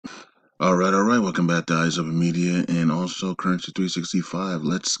All right. Welcome back to Eyes of Media and also Currency 365.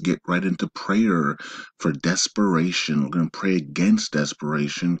 Let's get right into prayer for desperation. We're going to pray against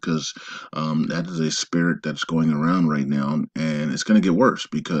desperation because that is a spirit that's going around right now, and it's going to get worse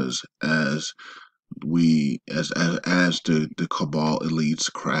because as the cabal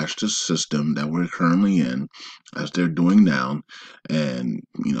elites crash the system that we're currently in, as they're doing now, and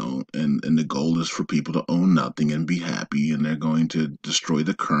and the goal is for people to own nothing and be happy, and they're going to destroy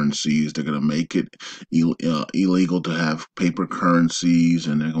the currencies. They're going to make it illegal to have paper currencies,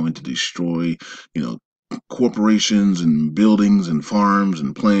 and they're going to destroy you know corporations and buildings and farms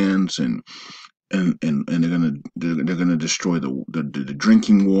and plants, and they're gonna destroy the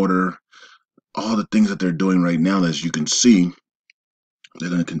drinking water, all the things that they're doing right now. As you can see, they're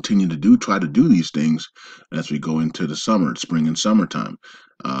going to continue to try to do these things as we go into the spring and summertime,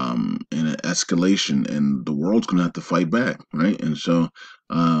 and an escalation, and the world's going to have to fight back, right? And so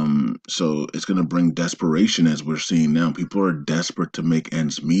it's going to bring desperation, as we're seeing now. People are desperate to make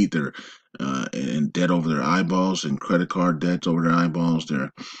ends meet. They're in debt over their eyeballs, and credit card debts over their eyeballs.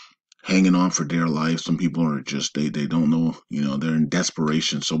 They're hanging on for dear life. Some people are just they don't know, they're in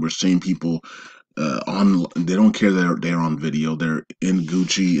desperation. So we're seeing people on they don't care that they're on video. They're in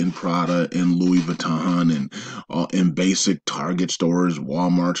Gucci, in Prada, in Louis Vuitton, and in basic Target stores,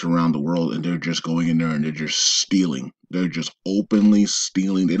 Walmarts around the world, and they're just going in there and they're just stealing. They're just openly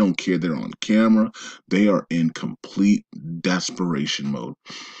stealing. They don't care they're on camera. They are in complete desperation mode,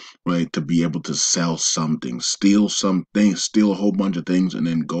 right? To be able to sell something, steal something, steal a whole bunch of things, and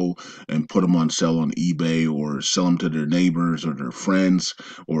then go and put them on sell on eBay, or sell them to their neighbors or their friends,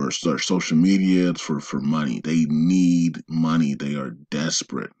 or their social media for money. They need money. They are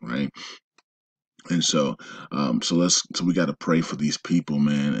desperate, right? And so we got to pray for these people,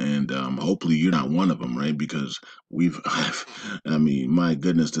 man, and hopefully you're not one of them, right? Because I mean, my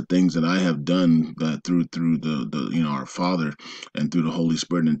goodness, the things that I have done through the our Father, and through the Holy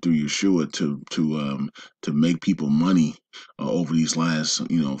Spirit, and through Yeshua, to make people money over these last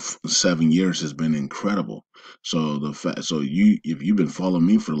 7 years has been incredible. So if you've been following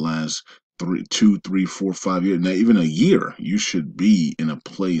me for the last 2, 3, 4, 5 years, now even a year, you should be in a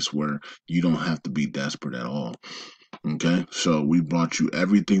place where you don't have to be desperate at all. Okay, so we brought you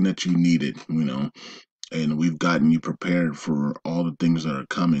everything that you needed, and we've gotten you prepared for all the things that are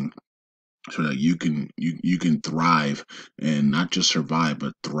coming, so that you can thrive, and not just survive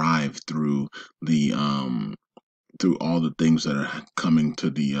but thrive through all the things that are coming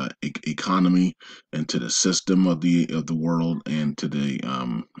to the economy, and to the system of the world, and to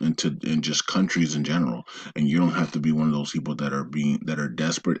and just countries in general. And you don't have to be one of those people that are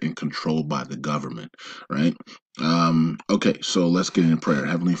desperate and controlled by the government, right? Okay, so let's get in prayer.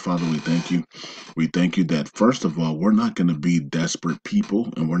 Heavenly Father, we thank you. We thank you that, first of all, we're not going to be desperate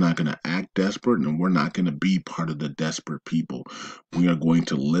people, and we're not going to act desperate, and we're not going to be part of the desperate people. We are going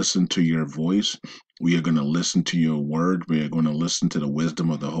to listen to your voice. We are going to listen to your word. We are going to listen to the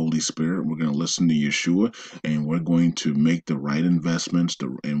wisdom of the Holy Spirit. We're going to listen to Yeshua, and we're going to make the right investments,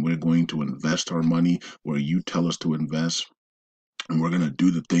 and we're going to invest our money where you tell us to invest. And we're going to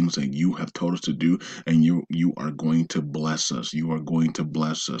do the things that you have told us to do, and you are going to bless us. You are going to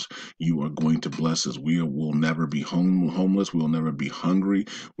bless us. You are going to bless us. Will never be homeless. We will never be hungry.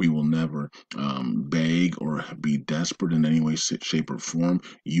 We will never beg or be desperate in any way, shape, or form.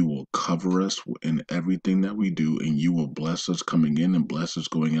 You will cover us in everything that we do, and you will bless us coming in and bless us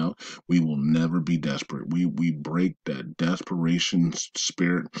going out. We will never be desperate. We break that desperation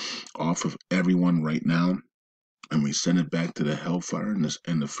spirit off of everyone right now, and we send it back to the hellfire and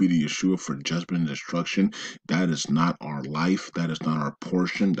the feet of Yeshua for judgment and destruction. That is not our life. That is not our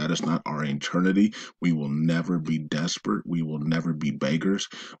portion. That is not our eternity. We will never be desperate. We will never be beggars.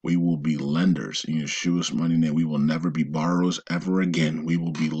 We will be lenders. In Yeshua's mighty name, we will never be borrowers ever again. We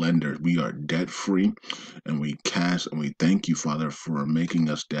will be lenders. We are debt free, and we thank you, Father, for making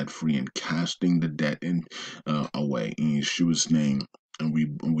us debt free and casting the debt away. In Yeshua's name. And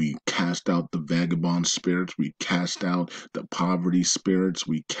we cast out the vagabond spirits. We cast out the poverty spirits.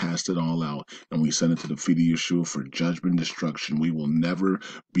 We cast it all out, and we send it to the feet of Yeshua for judgment and destruction. We will never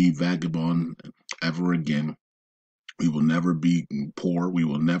be vagabond ever again. We will never be poor. We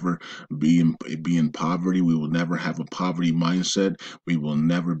will never be in poverty. We will never have a poverty mindset. We will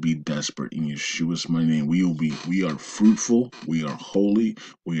never be desperate. In Yeshua's mighty name, we are fruitful. We are holy.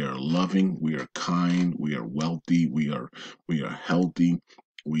 We are loving. We are kind. We are wealthy. We are healthy.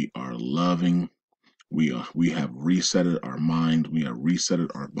 We are loving. We have resetted our mind. We have resetted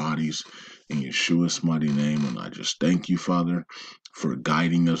our bodies in Yeshua's mighty name. And I just thank you, Father, for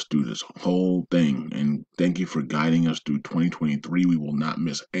guiding us through this whole thing. And thank you for guiding us through 2023. We will not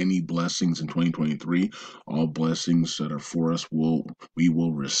miss any blessings in 2023. All blessings that are for us we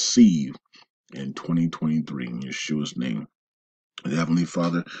will receive in 2023 in Yeshua's name. Heavenly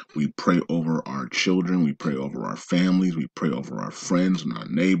Father, we pray over our children, we pray over our families, we pray over our friends and our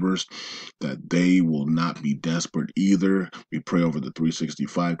neighbors that they will not be desperate either. We pray over the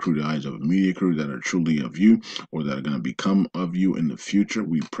 365 crew, the eyes of a media crew that are truly of you or that are going to become of you in the future.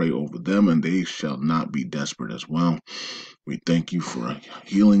 We pray over them and they shall not be desperate as well. We thank you for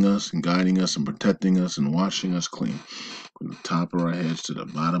healing us and guiding us and protecting us and washing us clean from the top of our heads to the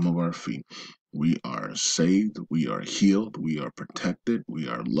bottom of our feet. We are saved, we are healed, we are protected, we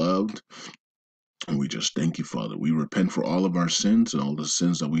are loved, and we just thank you, Father. We repent for all of our sins and all the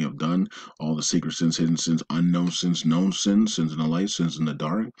sins that we have done, all the secret sins, hidden sins, unknown sins, known sins, sins in the light, sins in the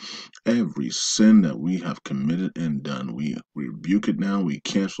dark. Every sin that we have committed and done, we rebuke it now, we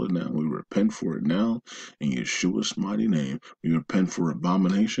cancel it now, we repent for it now, in Yeshua's mighty name. We repent for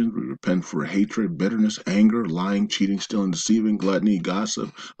abominations, we repent for hatred, bitterness, anger, lying, cheating, stealing, deceiving, gluttony,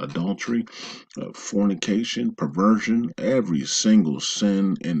 gossip, adultery, fornication, perversion, every single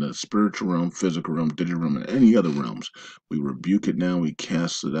sin in the spiritual realm, physical realm, digital realm, and any other realms. We rebuke it now, we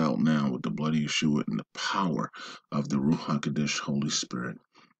cast it out now with the blood of Yeshua and the power of the Ruach HaKodesh, Holy Spirit.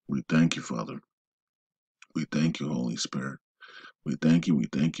 We thank you, Father. We thank you, Holy Spirit. We thank you, we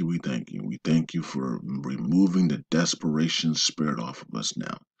thank you, we thank you. We thank you for removing the desperation spirit off of us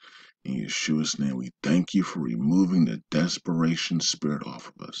now. In Yeshua's name, we thank you for removing the desperation spirit off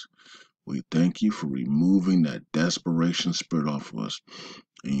of us. We thank you for removing that desperation spirit off of us.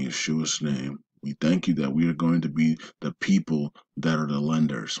 In Yeshua's name, we thank you that we are going to be the people that are the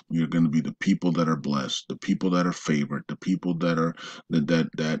lenders. We are going to be the people that are blessed, the people that are favored, the people that are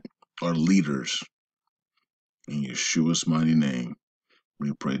leaders. In Yeshua's mighty name,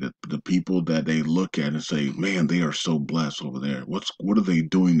 we pray that the people that they look at and say, "Man, they are so blessed over there. What are they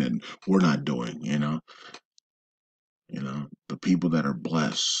doing that we're not doing?" The people that are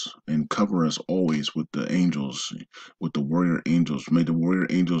blessed, and cover us always with the angels, with the warrior angels. May the warrior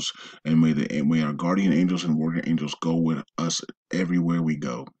angels and may our guardian angels and warrior angels go with us everywhere we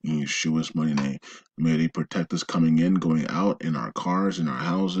go. In Yeshua's mighty name, may they protect us coming in, going out, in our cars, in our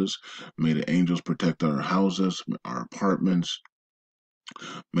houses. May the angels protect our houses, our apartments,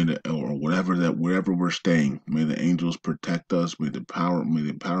 or wherever we're staying. May the angels protect us. May the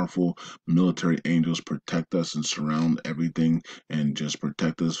powerful military angels protect us and surround everything and just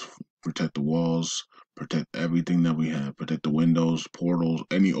protect us, protect the walls, protect everything that we have, protect the windows, portals,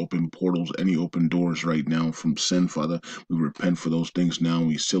 any open portals, any open doors right now from sin, Father. We repent for those things now and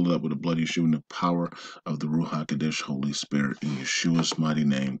we seal it up with the blood of Yeshua and the power of the Ruach HaKodesh, Holy Spirit, in Yeshua's mighty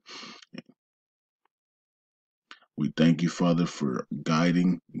name. We thank you, Father, for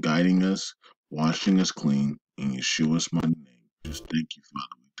guiding us, washing us clean in Yeshua's mighty name. Just thank you,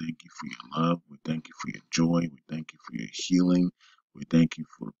 Father. We thank you for your love. We thank you for your joy. We thank you for your healing. We thank you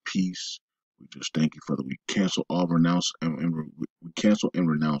for peace. We just thank you, Father. We cancel we cancel and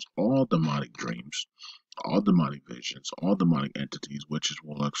renounce all demonic dreams, all demonic visions, all demonic entities, witches,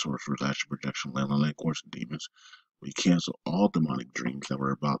 warlocks, sorcerers, astral projection, landline, courts, and demons. We cancel all demonic dreams that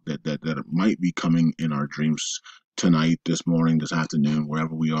were about that might be coming in our dreams tonight, this morning, this afternoon,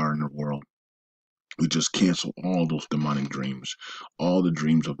 wherever we are in the world. We just cancel all those demonic dreams, all the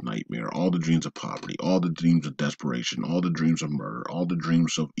dreams of nightmare, all the dreams of poverty, all the dreams of desperation, all the dreams of murder, all the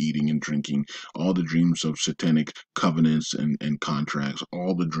dreams of eating and drinking, all the dreams of satanic covenants and contracts,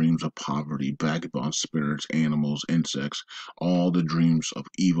 all the dreams of poverty, vagabond spirits, animals, insects, all the dreams of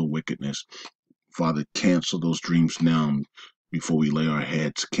evil wickedness. Father, cancel those dreams now before we lay our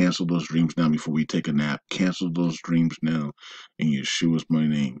heads. Cancel those dreams now before we take a nap. Cancel those dreams now in Yeshua's mighty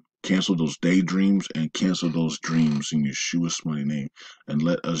name. Cancel those daydreams and cancel those dreams in Yeshua's mighty name. And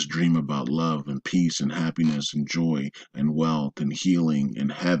let us dream about love and peace and happiness and joy and wealth and healing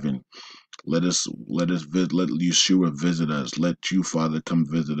and heaven. Let Yeshua visit us. Let you, Father, come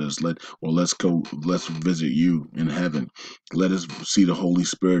visit us. Let's visit you in heaven. Let us see the Holy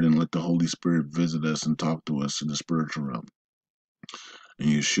Spirit and let the Holy Spirit visit us and talk to us in the spiritual realm. In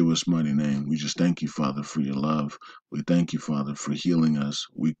Yeshua's mighty name, we just thank you, Father, for your love. We thank you, Father, for healing us.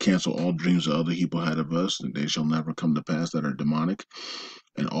 We cancel all dreams that other people had of us, and they shall never come to pass that are demonic.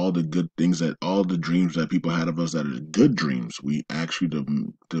 And all the good things, that all the dreams that people had of us that are good dreams, we ask you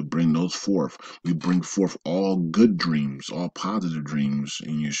to bring those forth. We bring forth all good dreams, all positive dreams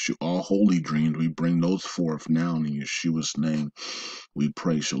in Yeshua, all holy dreams. We bring those forth now in Yeshua's name. We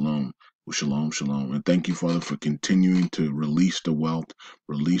pray. Shalom. Shalom, shalom. And thank you, Father, for continuing to release the wealth,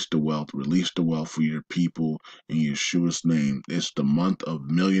 release the wealth, release the wealth for your people in Yeshua's name. It's the month of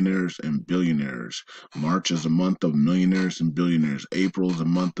millionaires and billionaires. March is a month of millionaires and billionaires. April is a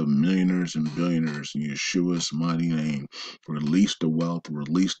month of millionaires and billionaires in Yeshua's mighty name. Release the wealth,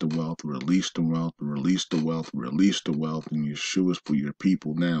 release the wealth, release the wealth, release the wealth, release the wealth in Yeshua's for your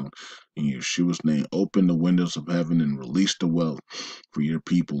people now. In Yeshua's name, open the windows of heaven and release the wealth for your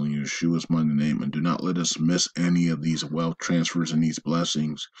people in Yeshua's mighty name. And do not let us miss any of these wealth transfers and these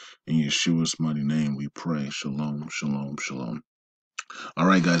blessings. In Yeshua's mighty name, we pray. Shalom, shalom, shalom. All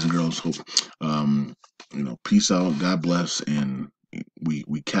right, guys and girls. Hope, peace out. God bless. And we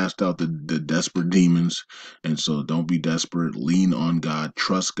cast out the desperate demons. And so don't be desperate. Lean on God.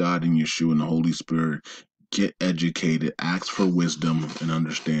 Trust God in Yeshua and the Holy Spirit. Get educated, ask for wisdom and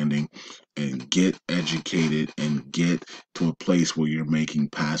understanding, and get educated and get to a place where you're making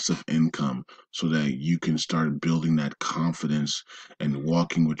passive income so that you can start building that confidence and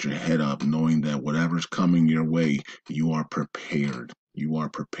walking with your head up, knowing that whatever's coming your way, you are prepared. You are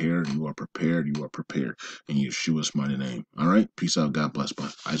prepared. You are prepared. You are prepared. In Yeshua's mighty name. All right. Peace out. God bless. Bye.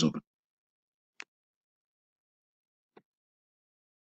 Eyes open.